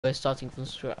we're starting from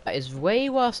scratch. That is way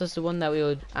worse as the one that we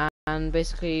would. And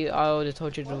basically, I would have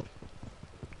told you to.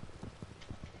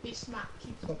 Be smack.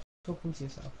 Stop talking to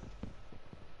yourself.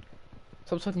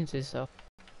 Stop talking to yourself.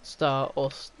 Start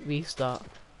or restart.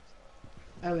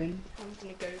 Owen. I'm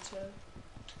gonna go to.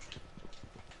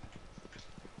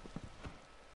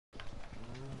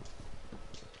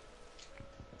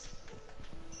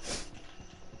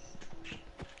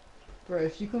 Bro,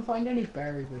 if you can find any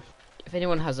berry bush. If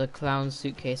anyone has a clown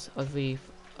suitcase, I'd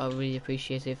really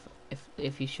appreciate it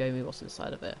if you show me what's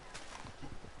inside of it.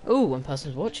 Ooh, one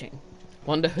person's watching.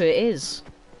 Wonder who it is.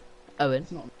 Owen.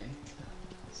 It's not me.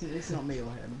 It's not me or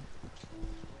him.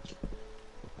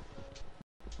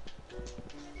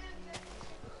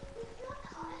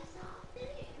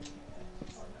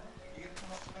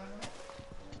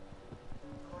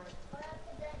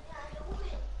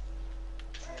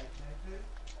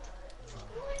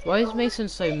 Why is Mason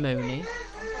so moany?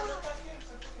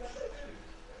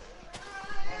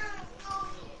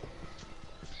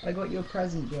 I got your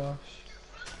present, Josh.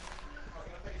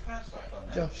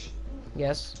 Josh.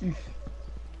 Yes. Oof.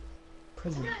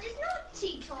 Present.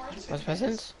 What's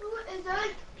presents?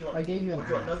 I gave you a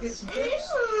nuggets and chips?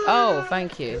 Oh,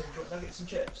 thank you. Nuggets and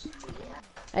chips?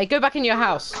 Hey, go back in your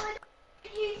house.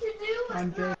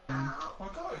 I'm good. Oh my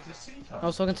god, it's tea time. I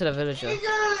was talking to the villager.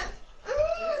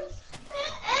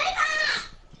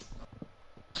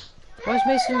 Why is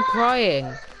Mason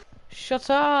crying? Shut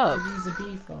up. Use a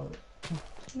default.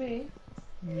 Me?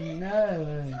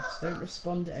 No, don't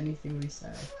respond to anything we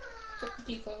say.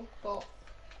 Default. Got.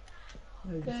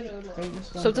 No, don't respond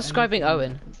Stop to describing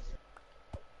anything.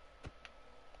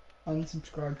 Owen.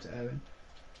 Unsubscribe to Owen.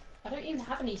 I don't even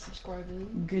have any subscribers.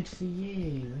 Good for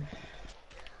you.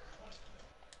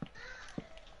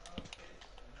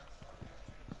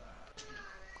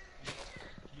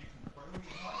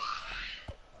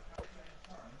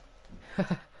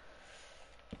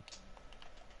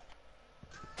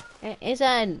 It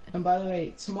isn't. And by the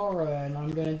way, tomorrow and I'm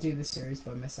gonna do the series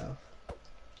by myself.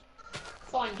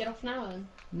 Fine, get off now then.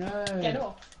 No. Get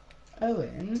off.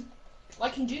 Owen. I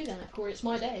can do that, Corey. It's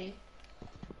my day.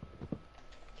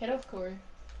 Get off, Corey.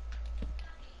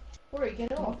 Corey,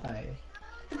 get off. I'll play.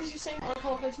 Because you're saying I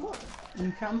can't play tomorrow.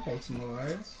 You can play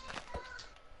tomorrow.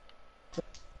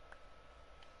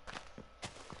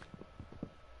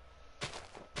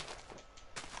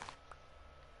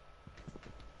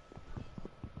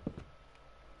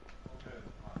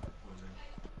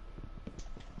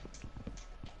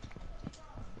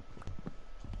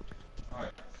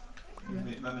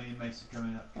 Mummy and Mason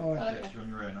coming up. Alright. Okay. You're on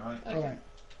your own, alright? Okay. Alright.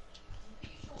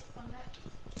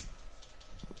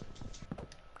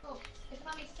 Oh, if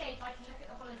Mummy's safe, I can look at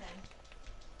the holiday.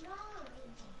 No.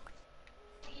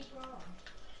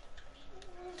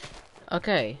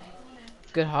 Okay.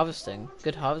 Good harvesting.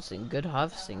 Good harvesting. Good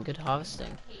harvesting. Good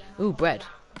harvesting. Ooh, bread.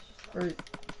 Right.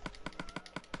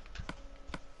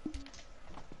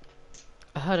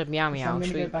 I heard a meow So meow. I'm gonna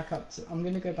Should go we- back up to. I'm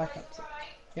gonna go back up to.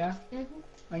 Yeah. Mhm.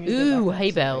 I'm gonna Ooh, go back up hay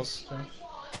to bales. base,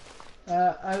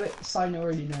 oh, Sign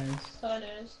already knows. So I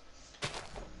knows.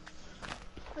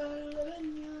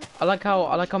 I like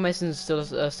how Mason still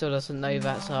doesn't know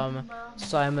that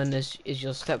Simon is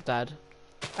your stepdad,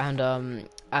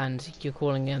 and you're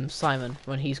calling him Simon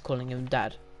when he's calling him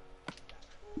Dad.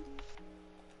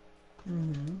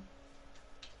 Mm-hmm.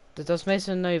 Does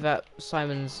Mason know that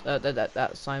Simon's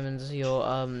that Simon's your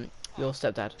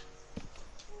stepdad?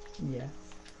 Yeah.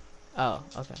 Oh,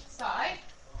 okay. So,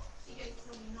 you don't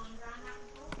tell me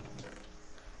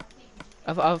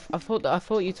 £9 I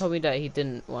thought you told me that he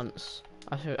didn't once.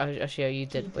 Actually, you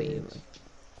did, but you.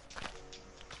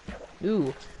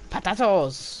 Ooh,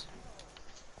 potatoes.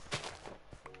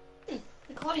 The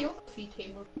cardiography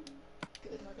team were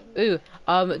good. I don't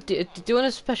know. Ooh, do you want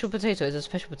a special potato? It's a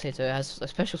special potato. It has a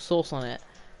special sauce on it.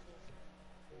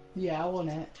 Yeah, I want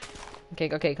it.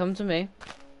 Okay, come to me.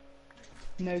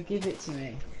 No, give it to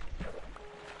me.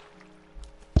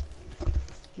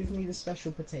 Give me the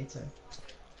special potato.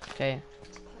 Okay.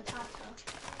 Potato.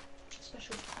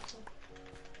 Special potato.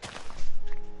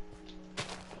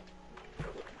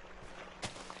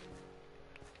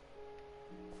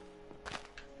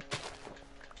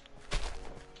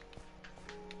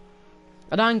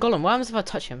 An iron golem. What happens if I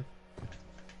touch him?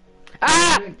 You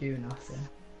Ah! don't do nothing.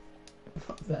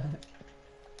 What the heck?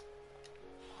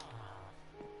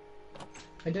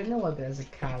 I don't know why there's a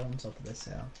cow on top of this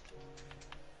hill.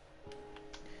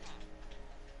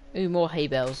 Ooh, more hay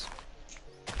bales.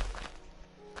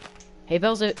 Hay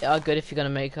bales are good if you're gonna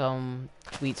make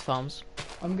wheat farms.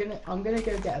 I'm gonna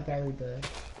go get a berry bush.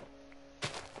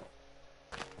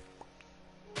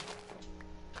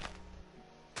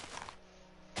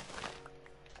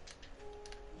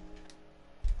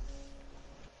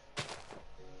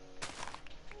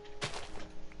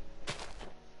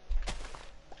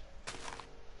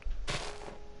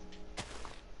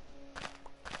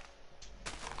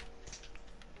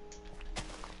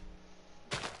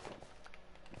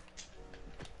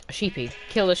 A sheepy.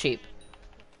 Kill the sheep.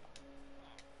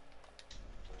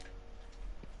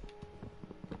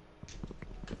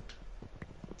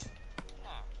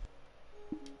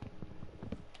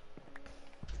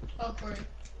 Oh, Corey,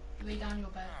 lay down your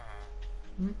bed.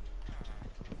 Hmm?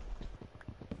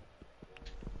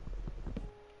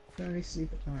 I only sleep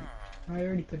at night. I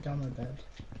already put down my bed.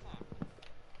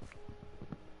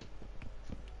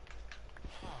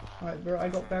 Alright, bro, I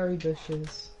got berry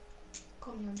bushes.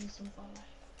 Communism for life.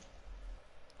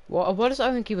 What does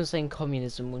Owen keep on saying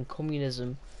communism when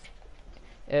communism,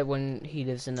 when he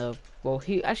lives in a, well,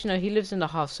 he actually no, he lives in a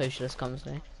half socialist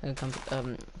country.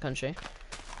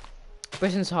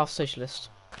 Britain's half socialist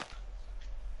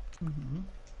Mm-hmm.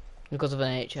 because of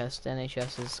NHS. The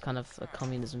NHS is kind of a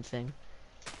communism thing.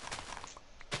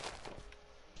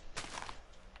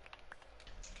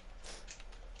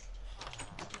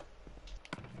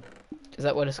 Is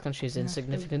that why this country is in Yeah,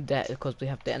 significant debt because we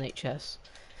have the NHS?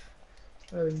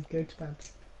 Oh, go to bed.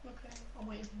 Okay, I'm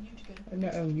waiting for you to go.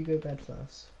 No, you go bed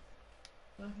first.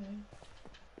 Okay.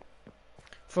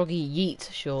 Froggy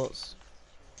yeet shorts.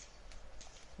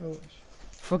 Oh,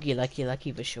 Froggy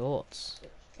likey the shorts,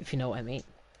 if you know what I mean.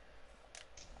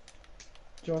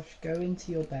 Josh, go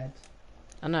into your bed.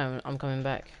 I know, I'm coming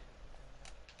back.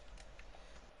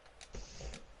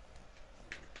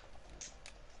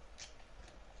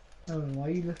 Oh, why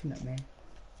are you looking at me?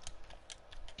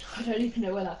 I don't even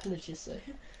know where that village is, so.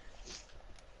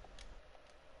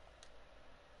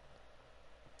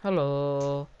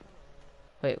 Hello.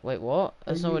 Wait, what?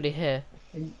 There's Are you- nobody here.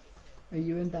 Are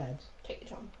you in bed? Take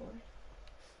your time, Corey.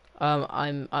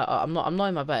 I'm not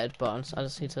in my bed, but I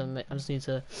just need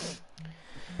to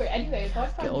But anyway, if I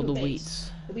get found all your the base,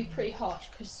 wheats. it'll be pretty harsh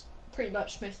because pretty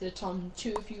much most of the time,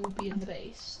 two of you will be in the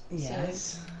base.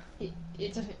 Yes. So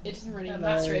it doesn't really Hello,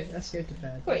 matter if. let's go to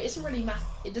bed. Wait, it doesn't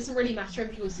really matter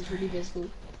if yours is really visible.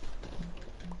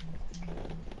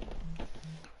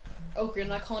 Okay,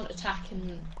 and I can't attack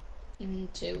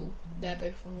until they're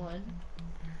both online.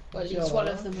 Well, at least one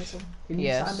of them is on. Can you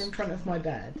Yes. stand in front of my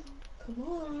bed? Come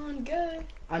on, go.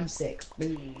 I'm sick.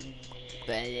 And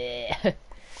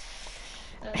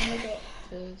the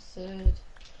doctor said,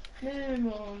 no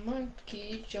more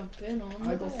monkeys jumping on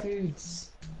I the got bed. foods.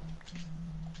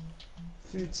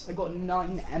 I got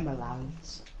 9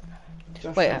 emeralds.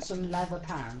 Josh, Wait, want some leather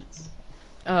pants?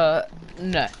 No.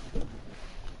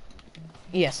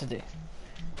 Yes, I do.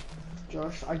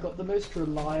 Josh, I got the most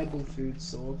reliable food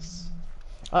source.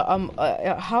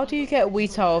 How do you get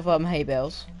wheat out of hay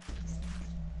bales?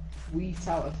 Wheat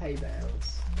out of hay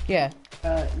bales. Yeah.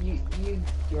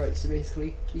 Right, so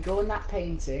basically, you go on that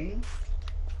painting,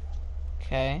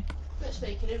 Okay. Let's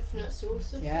make an infinite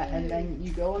source of yeah, and food. then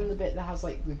you go on the bit that has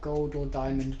like the gold or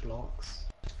diamond blocks.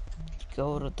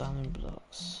 Gold or diamond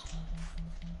blocks.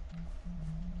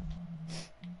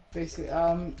 Basically,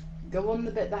 go on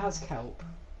the bit that has kelp,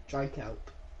 dry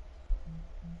kelp.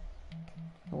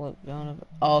 What?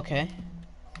 Oh, okay.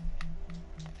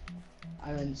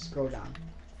 And then scroll down.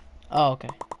 Oh, okay.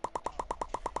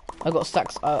 I got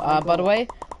stacks. By the got- way,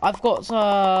 I've got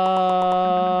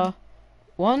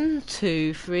 1,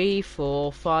 2, 3,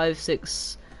 4, 5,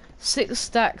 6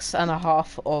 stacks and a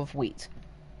half of wheat.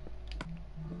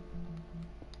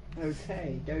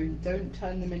 Okay, don't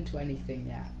turn them into anything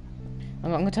yet.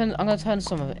 I'm gonna turn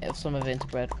some of it into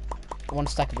bread. 1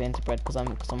 stack of it into bread because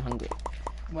I'm hungry.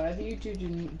 Whatever you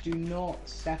do not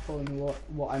step on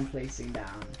what I'm placing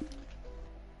down.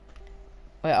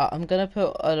 Wait, I'm gonna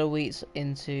put the wheat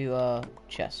into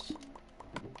chest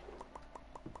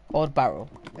or barrel.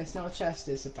 It's not a chest,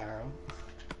 it's a barrel.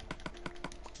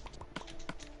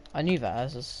 I knew that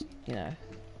as just, you know.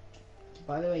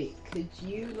 By the way, could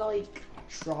you like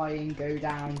try and go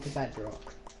down to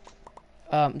bedrock?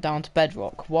 Down to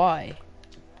bedrock. Why?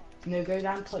 No, go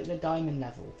down to like the diamond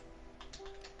level.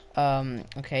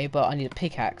 Okay, but I need a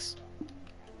pickaxe.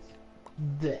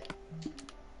 There.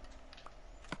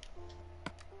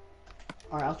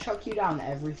 Alright, I'll chuck you down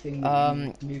everything.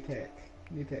 New pick.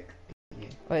 Yeah.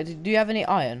 Wait, do you have any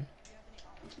iron?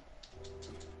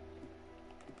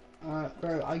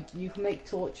 Bro, you can make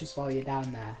torches while you're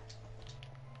down there.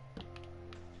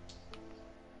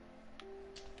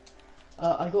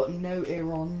 I got no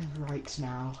ear on right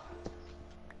now.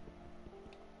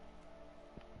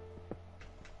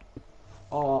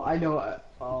 Oh, I know.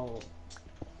 Oh,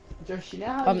 Josh, you know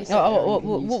how you said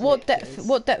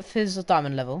What depth is the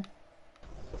diamond level?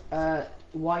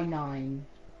 Y9.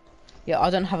 Yeah, I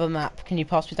don't have a map. Can you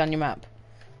pass me down your map?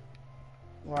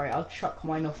 Right, I'll chuck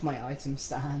mine off my item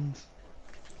stand.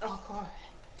 Oh god.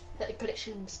 that glitch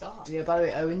in the start. Yeah, by the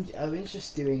way, Owen's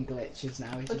just doing glitches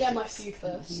now. I'll get my food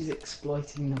first. He's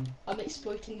exploiting them. I'm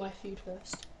exploiting my food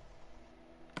first.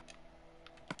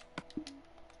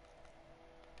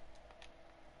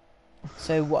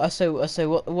 So what?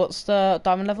 What's the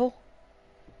diamond level?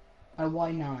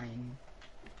 Y9.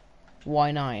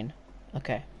 Y9.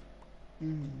 Okay.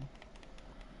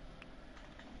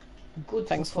 Good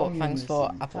Thanks for for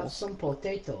communism. Have apples. some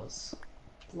potatoes.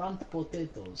 Plant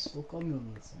potatoes for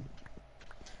communism.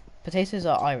 Potatoes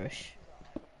are Irish.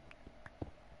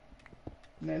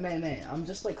 Mate, I'm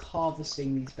just like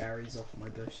harvesting these berries off my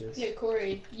bushes. Yeah,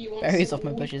 Corey, you want Berries some off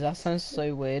my wool? bushes. That sounds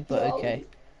so weird, but No. okay.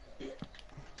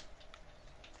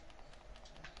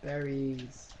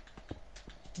 Berries.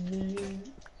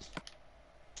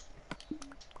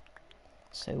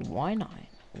 So Y9.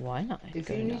 Y9. If you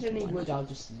going need down to any Y9. wood, I'll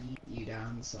just yeet you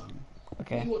down some.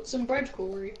 Okay. You want some bread,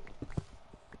 Corey?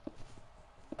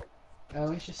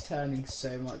 Owen's just turning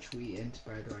so much wheat into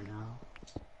bread right now.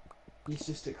 He's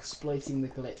just exploiting the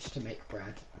glitch to make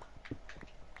bread.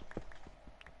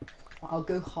 I'll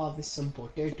go harvest some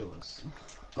potatoes.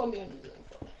 Communism.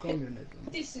 Communism.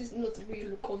 This is not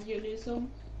real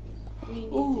communism. We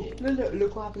need Ooh, it.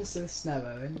 look what happens to the snow,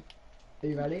 Owen. Are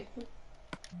you ready?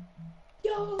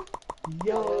 Yo!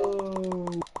 Yo!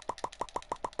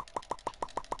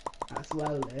 That's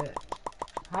well lit.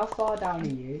 How far down are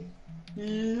you?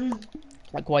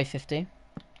 Like Y50.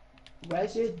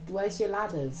 Where's your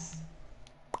ladders?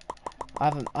 I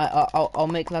haven't. I'll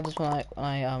make ladders when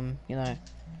I you know.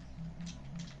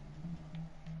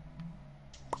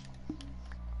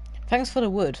 Thanks for the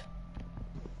wood.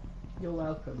 You're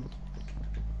welcome.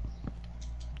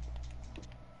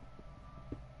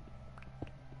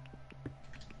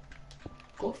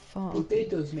 Good farm.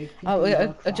 Potatoes make people Oh,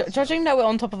 work faster. judging that we're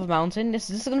on top of a mountain, this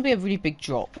is going to be a really big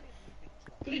drop.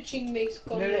 Glitching makes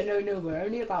communism. No, we're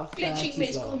only about 30 Glitching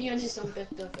makes blocks. communism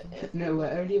better. No, we're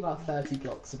only about 30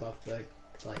 blocks above the,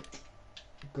 like,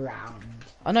 ground.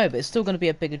 I know, but it's still going to be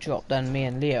a bigger drop than me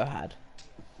and Leo had.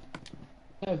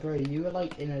 No, bro, you were,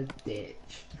 like, in a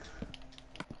ditch.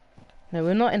 No,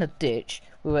 we're not in a ditch.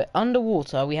 We were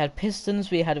underwater. We had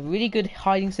pistons. We had a really good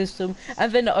hiding system,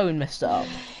 and then Owen messed it up.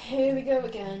 Here we go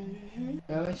again.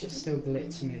 No, it's just still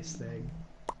glitching this thing.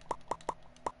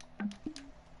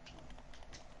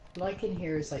 All I can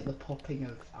hear is, like, the popping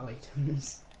of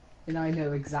items. And I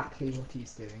know exactly what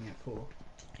he's doing it for.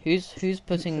 Who's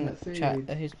putting Infinite chat? food.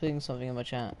 Who's putting something in my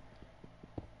chat?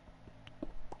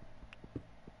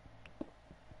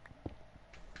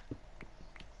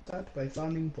 Start by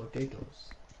farming potatoes.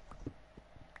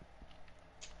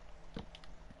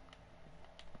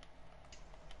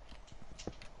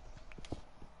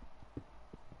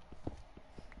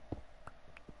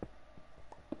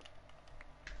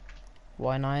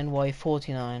 Y9,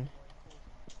 Y49.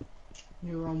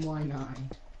 You're on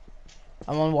Y9.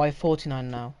 I'm on Y49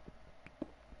 now.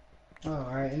 Oh,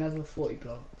 alright, another 40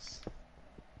 blocks.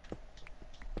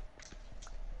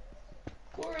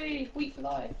 Corey, wheat for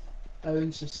life.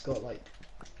 Owen's just got like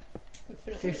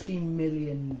Infinite 50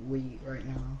 million wheat right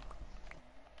now.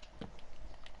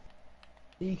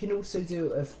 You can also do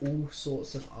it with all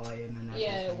sorts of iron and everything.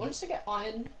 Yeah, once I get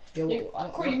iron. Yeah,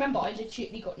 Corey, remember I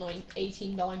literally got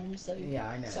 18 diamonds, so. yeah,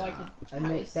 I know. So I that. could And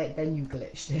house. then you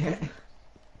glitched it.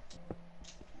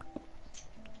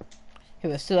 Yeah,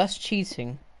 but still, that's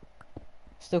cheating.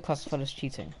 Still classified as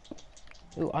cheating.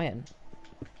 Ooh, iron.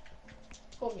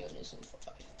 Communism for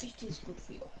life. It is good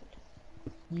for your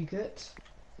head. You good?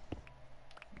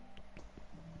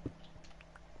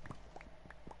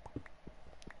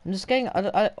 I'm just getting.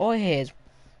 All I hear is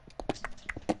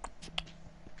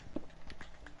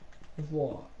With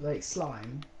what? Like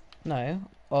slime? no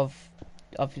of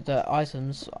the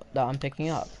items that I'm picking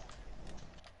up.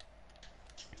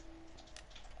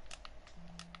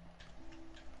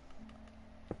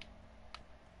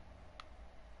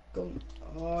 Go.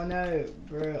 Oh no,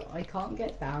 bro! I can't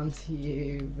get down to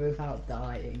you without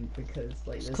dying because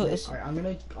like there's Cause- no,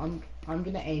 alright, I'm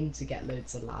gonna aim to get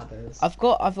loads of ladders. I've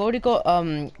already got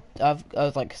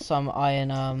I've like some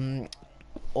iron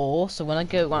ore. So when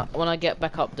I get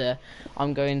back up there,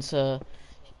 I'm going to,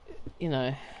 you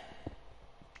know,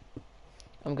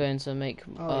 I'm going to make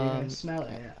Oh, you're gonna smell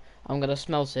it. I'm gonna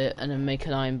smelt it and then make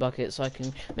an iron bucket so I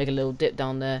can make a little dip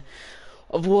down there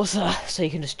of water so you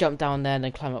can just jump down there and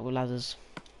then climb up with ladders.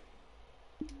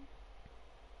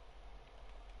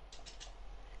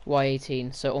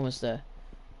 Y18, so almost there.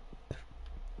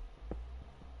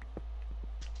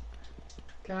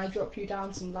 Can I drop you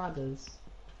down some ladders?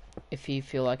 If you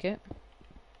feel like it.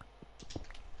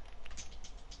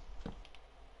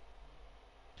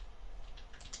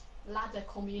 Ladder ladder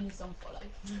communism for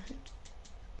life.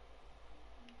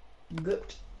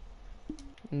 Good.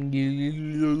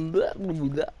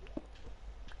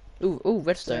 Ooh,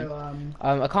 redstone.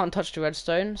 So I can't touch the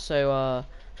redstone, so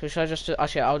should I just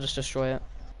actually I'll just destroy it.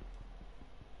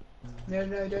 no,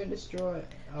 don't destroy it.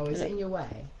 Oh, is it in your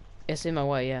way? It's in my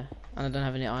way, yeah, and I don't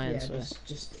have any iron, Yeah, so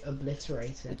just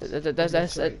obliterate it.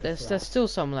 there's still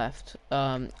some left,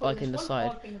 like in the There's one side.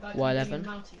 hard thing about Y11. climbing a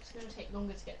mountain. It's going to take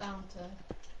longer to get down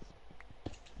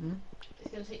to. Hmm?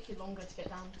 It's going to take you longer to get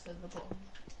down to the bottom.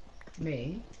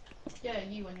 Me? Yeah,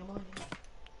 you and your mining.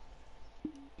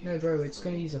 No, bro. It's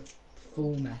gonna use a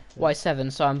full method.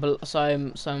 Y7,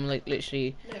 so I'm like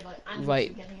literally No, like, and right,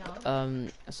 also getting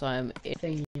up. so I'm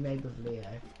Thing you made with Leo.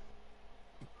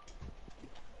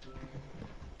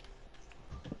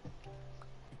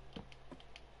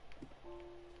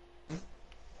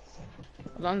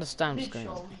 I don't understand what's going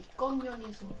on. Literally,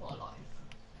 communism for life.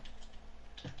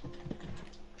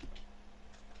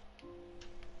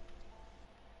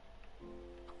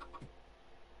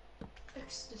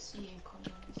 Ecstasy and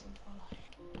communism for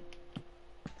life.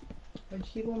 Why do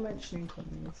you keep on mentioning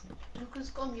communism? Because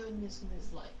communism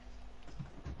is life.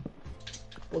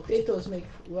 Potatoes make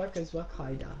workers work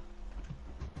harder.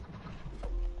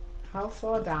 How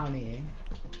far down are you?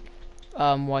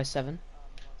 Y7.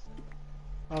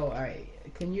 Oh, alright.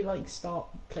 Can you like start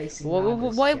placing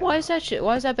Why is that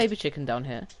why is that baby chicken down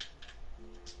here?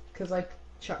 Because I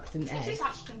chucked an This egg. is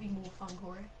actually going to be more fun,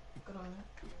 Corey. Good on it.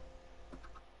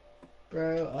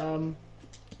 Bro,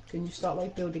 can you start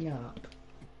like building up?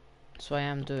 That's what I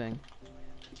am doing.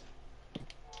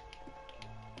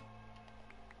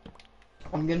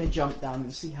 I'm gonna jump down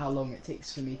and see how long it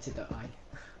takes for me to die.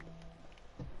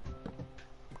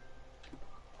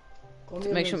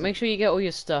 Make sure you get all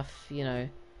your stuff, you know.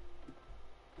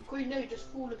 Corey, no, just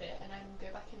fall a bit and then go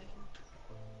back in again.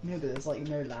 No, but there's like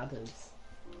no ladders.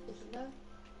 Isn't there?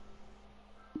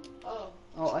 Oh,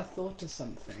 Oh, I thought of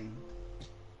something.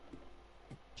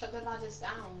 shut the ladders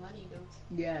down, then you build.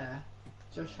 Yeah.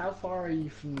 Josh, how far are you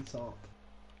from the top?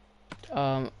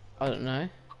 I don't know,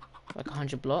 like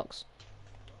 100 blocks.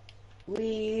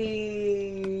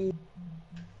 Whee!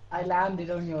 I landed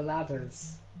on your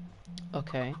ladders.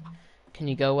 Okay, can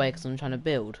you go away because I'm trying to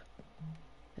build?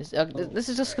 This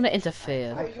is just gonna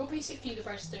interfere. Oh, you're basically the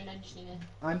redstone engineer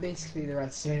I'm basically the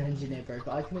redstone engineer, bro,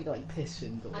 but I can make like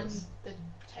piston and doors. the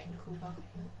technical guy.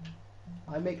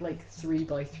 I make like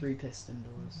 3x3 piston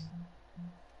doors.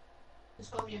 This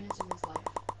communism is life.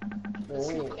 Let's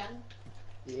sleep Oh. again.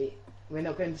 Yeah. We're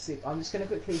not going to sleep. I'm just going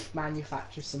to quickly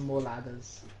manufacture some more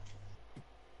ladders.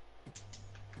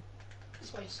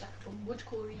 That's why you stack up on wood,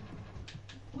 Corey.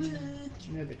 Wood.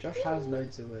 No, but Josh has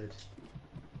loads of wood.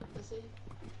 Does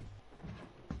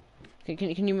he?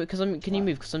 Can you move? Can you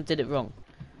move? Because I did it wrong.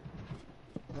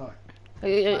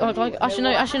 Alright. Actually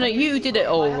no, you did it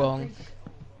all wrong.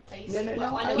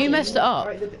 No. You messed it up.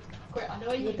 Alright, Great, I know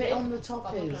the you bit did, on the top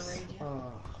but I'm not is. gonna read you.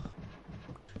 Oh.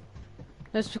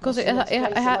 No, it's because Also, let's place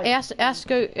it, like-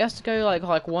 it has to go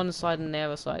like one side and the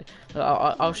other side.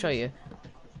 I'll show you.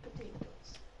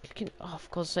 Oh, for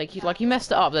God's sake, you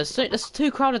messed it up. There's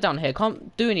too crowded down here.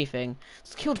 Can't do anything.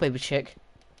 It's killed baby chick.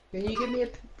 Can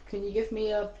you give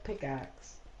me a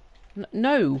pickaxe?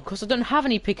 No, because I don't have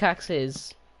any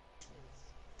pickaxes.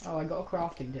 Oh, I got a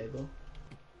crafting table.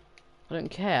 I don't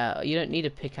care. You don't need a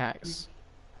pickaxe.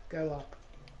 Go up.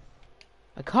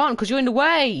 I can't because you're in the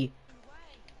way.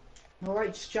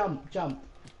 Alright, just jump.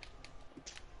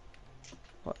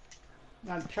 What?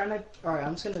 I'm trying to. Alright,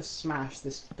 I'm just gonna smash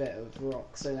this bit of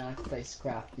rock so then I can place a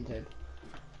crafting table.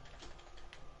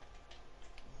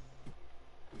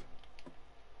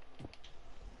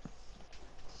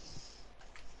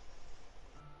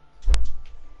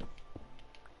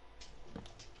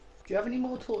 Do you have any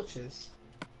more torches?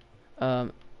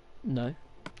 No.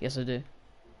 Yes, I do.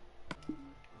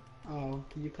 Oh,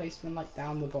 can you place them like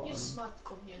down the bottom? You smart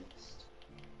communist.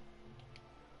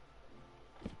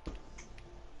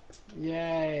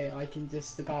 Yay, I can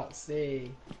just about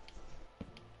see.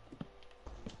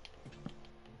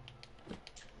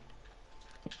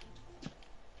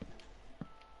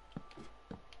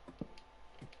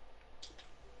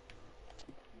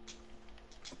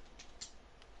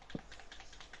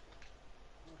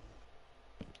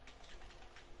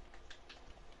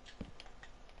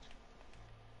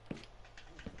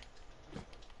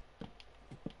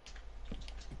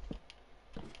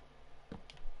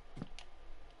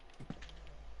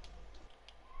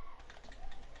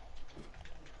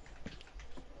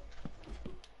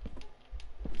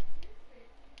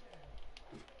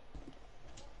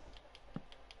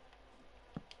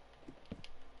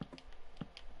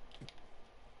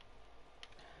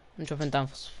 I'm dropping down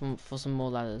for some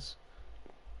more ladders.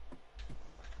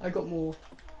 I got more.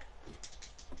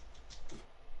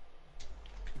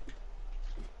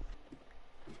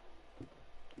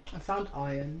 I found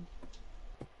iron.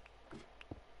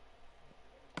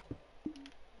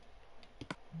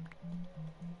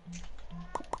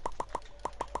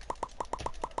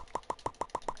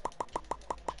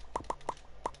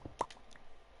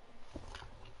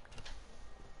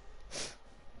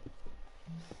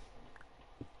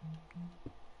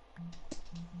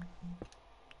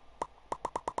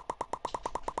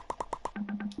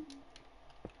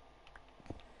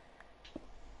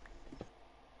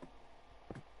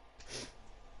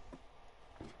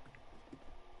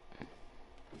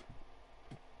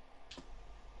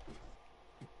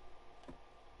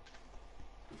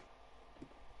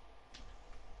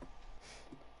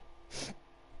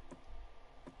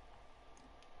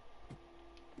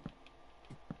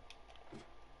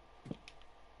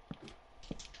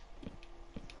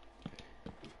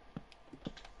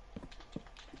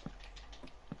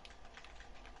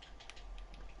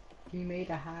 We made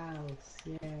a house,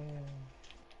 yeah.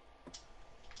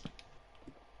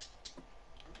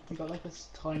 We got like this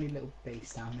tiny little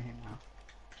base down here now.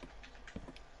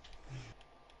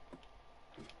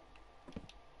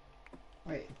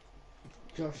 Right,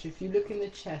 Josh, if you look in the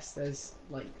chest, there's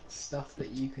like stuff that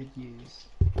you could use.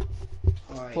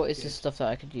 Alright, What is good. this stuff that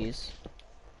I could use?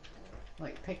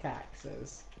 Like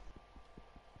pickaxes.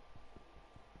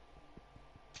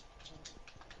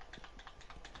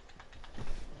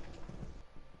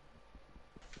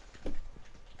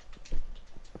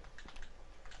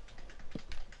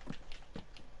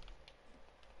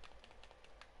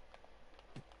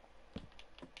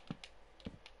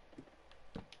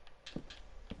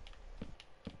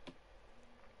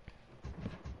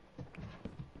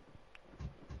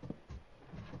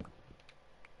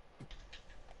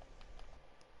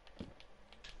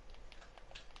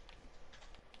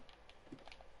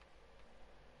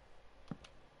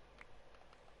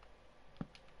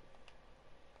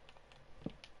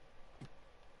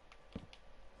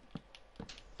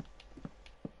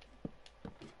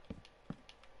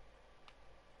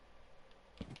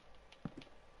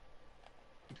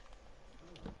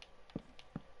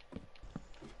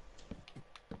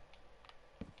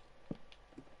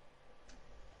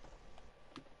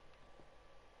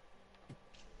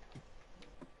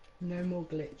 No more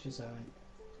glitches, Owen.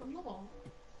 I'm not.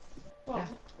 Yeah. What?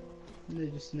 No,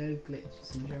 just no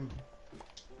glitches in general.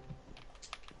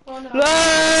 Oh no.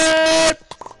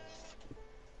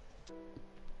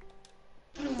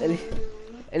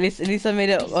 At least I made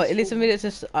it. At least I made it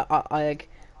to.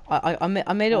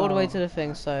 I made it all the way to the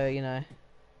thing. So you know.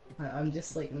 I'm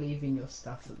just like leaving your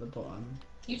stuff at the bottom.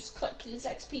 You just collected his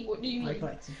XP, what do you I mean?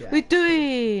 collected your What are you XP.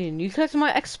 doing? You collected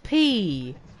my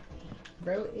XP.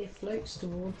 Bro, it floats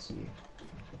towards you.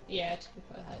 Yeah, to be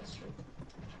fair, that is true.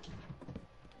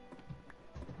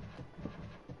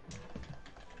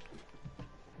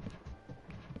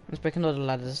 Let's break another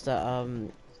ladders that are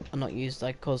not used,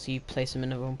 like cause you place them in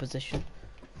the wrong position.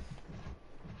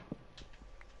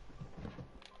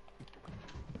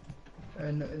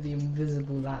 And the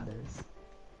invisible ladders.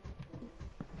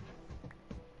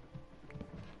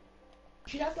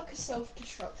 You should have like a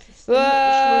self-destruct system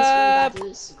that destroys all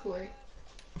ladders, Corey.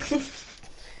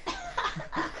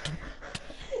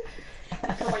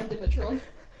 Grindamatron.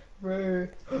 Bro,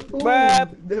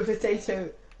 Brap.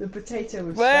 the potato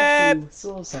with Brap. special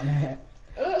sauce on it.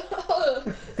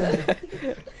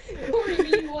 Corey,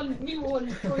 me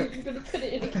one. Corey, you're gonna put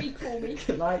it in a cake for me.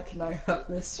 Can I have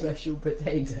this special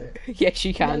potato? Yes,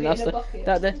 you can. Nug it That's in a the bucket.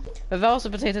 that was the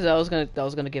potato that I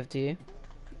was gonna give to you.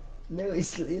 No,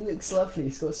 it looks lovely.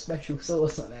 It's got special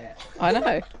sauce on it. I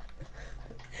know.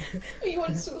 You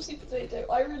want a saucy potato?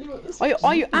 I really want the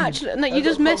Are you actually? No, you I've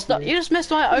just got messed up. coffee. You just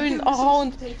messed my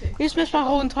own You just messed my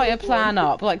whole entire plan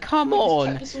up. Like, come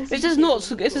on. This is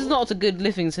not a good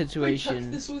living The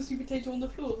situation. saucy potato on the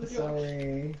floor. The Josh.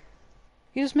 Sorry.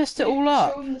 You just messed it all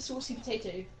up. Show him the saucy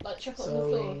potato. Like, chuck it on the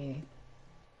floor. Sorry.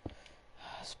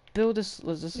 Build this.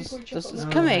 Before you chop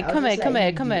it. Come here. I'll Come here. just Come let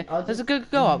here. you Come do- here. I'll There's a just-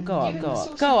 go up. Go Give up. him Go the up.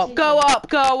 saucy Go up. potato. Go up.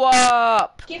 Go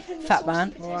up. Give him the Fat saucy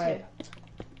man. potato. Right.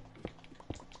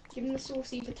 Give him the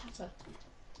saucy potato.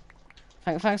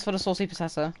 Thanks for the saucy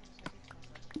potato.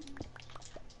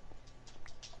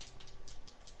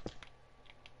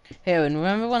 Here, and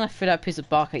remember when I threw that piece of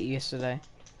bark at you yesterday?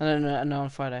 No, on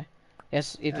Friday.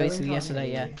 Yes, it basically Owen can't yesterday.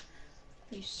 hear Yeah.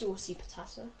 you. You saucy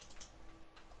potato.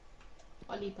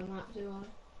 I need my map, do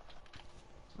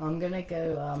I? I'm gonna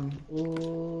go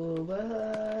all by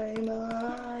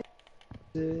myself.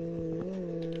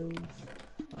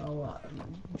 Oh,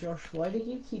 Josh, why did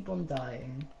you keep on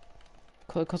dying?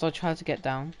 Because I tried to get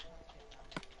down.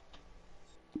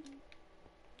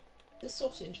 The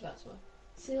sausage, that's why.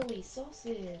 Silly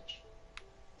sausage.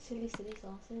 Silly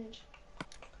sausage.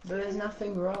 But there's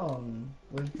nothing wrong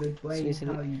with the way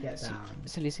how you get down.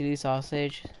 Silly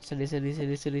sausage.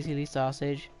 Silly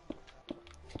sausage.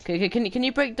 Okay, can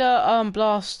you break the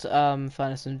blast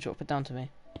furnace and drop it down to me?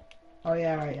 Oh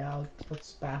yeah, right, yeah, I'll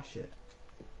bash it.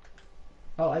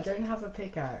 Oh, I don't have a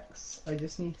pickaxe. I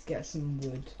just need to get some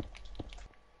wood.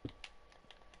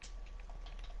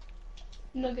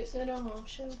 Nuggets in our half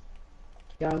shell.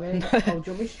 Yeah, I'm gonna. Oh, do you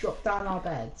want me to drop down our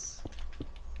beds?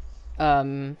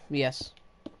 Yes.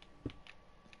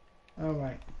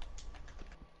 Alright.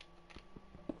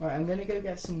 Alright, I'm gonna go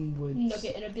get some wood.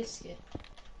 Nugget and a biscuit.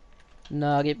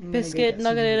 Nugget I'm gonna go biscuit, get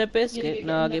nugget some- and a biscuit, You're gonna get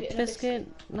nugget nugget and a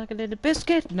biscuit, nugget and a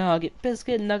biscuit, nugget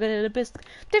biscuit, nugget and a biscuit.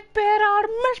 Dip it out of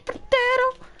mashed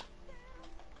potato.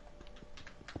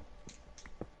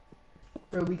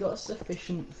 Bro, we got a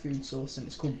sufficient food source and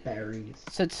it's called berries.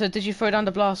 So did you throw down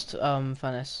the blast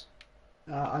furnace?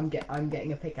 I'm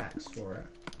getting a pickaxe for it.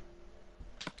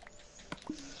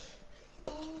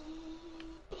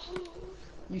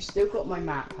 You still got my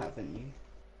map, haven't you?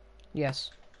 Yes.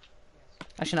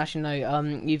 Actually no.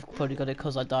 You've probably got it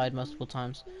because I died multiple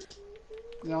times.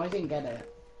 No, I didn't get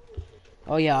it.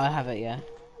 Oh yeah, I have it. Yeah.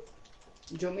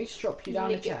 Do you want me to drop you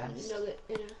down a Nugget and chest? nugget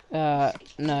in a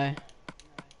No.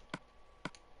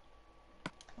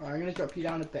 Alright, I'm gonna drop you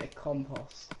down a bit of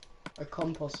compost. A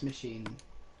compost machine.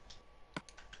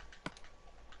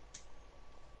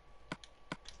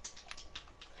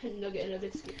 nugget and a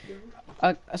biscuit.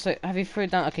 So have you threw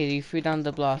down? Okay, you threw down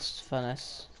the blast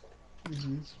furnace.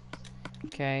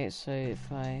 Okay, so if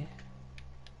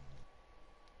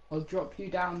I'll drop you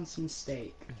down some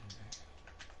steak.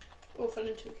 Oh, fell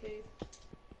into a cave.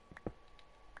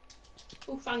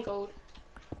 Oh, found gold.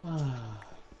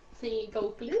 Thingy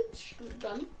gold glitch.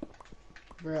 Done.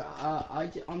 Bro,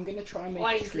 I'm gonna try and make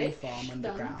Wine a tree glitch, farm done.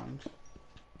 underground.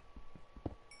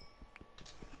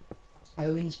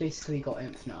 Owen's basically got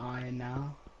infinite iron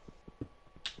now.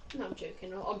 No, I'm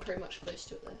joking. I'm pretty much close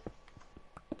to it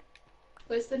there.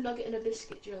 Where's the nugget and a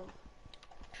biscuit, Joe?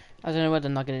 I don't know where the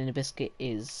nugget and the biscuit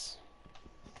is.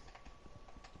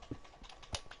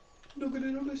 Nugget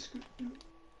and a biscuit.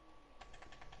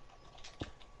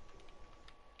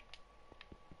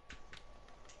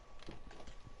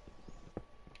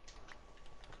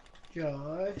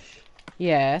 Josh,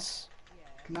 Yes.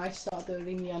 can I start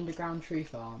building the underground tree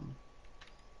farm?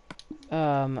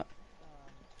 Um.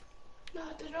 No,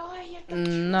 did I?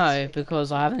 No,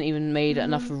 because I haven't even made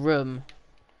enough room.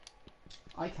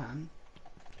 I can.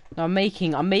 No, I'm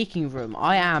making room.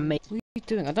 I am making. What are you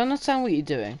doing? I don't understand what you're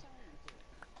doing.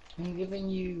 I'm giving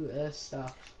you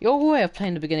stuff. Your way of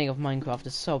playing the beginning of Minecraft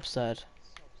is so absurd.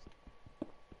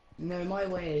 No, my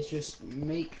way is just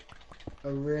make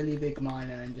a really big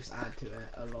miner and just add to it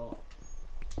a lot.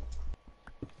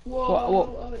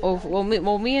 Whoa.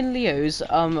 Well, me and Leo's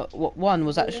one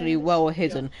was actually well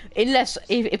hidden. Unless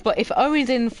if Owen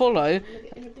didn't follow,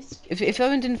 if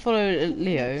Owen didn't follow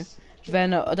Leo,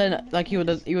 then like you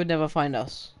would never find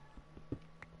us.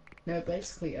 No,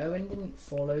 basically Owen didn't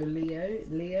follow Leo.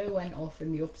 Leo went off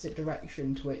in the opposite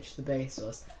direction to which the base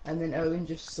was, and then Owen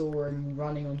just saw him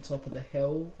running on top of the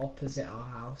hill opposite our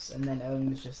house, and then Owen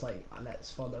was just like,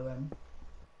 let's follow him.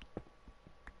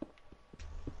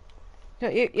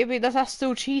 Yeah, but that's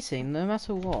still cheating, no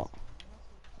matter what.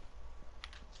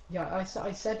 Yeah,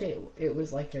 I said it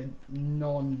was like a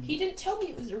non... He didn't tell me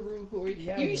it was a rule, Corey.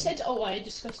 Yeah, You yeah. said, oh, I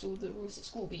discussed all the rules at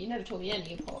school, but you never told me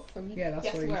any apart from Yeah, that's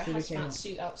you have why to you wear a should've came. hazmat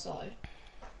suit outside.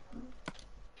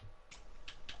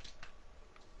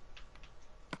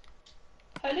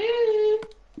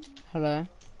 Hello?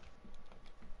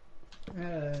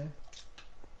 Hello.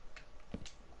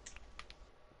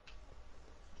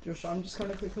 Josh, I'm just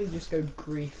gonna quickly just go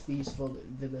grief these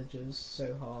villagers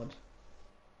so hard.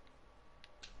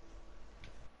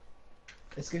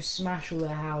 Let's go smash all their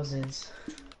houses.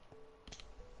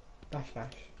 Bash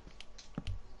bash.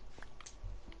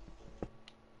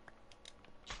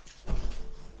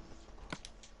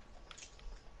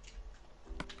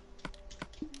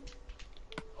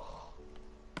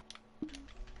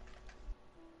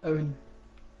 Owen.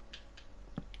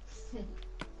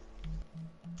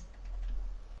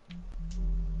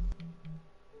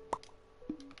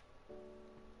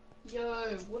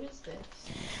 Yo, what is this?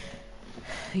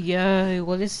 Yo,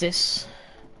 what is this?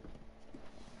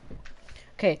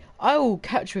 Okay, I will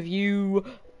catch with you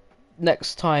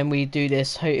next time we do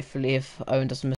this. Hopefully, if Owen doesn't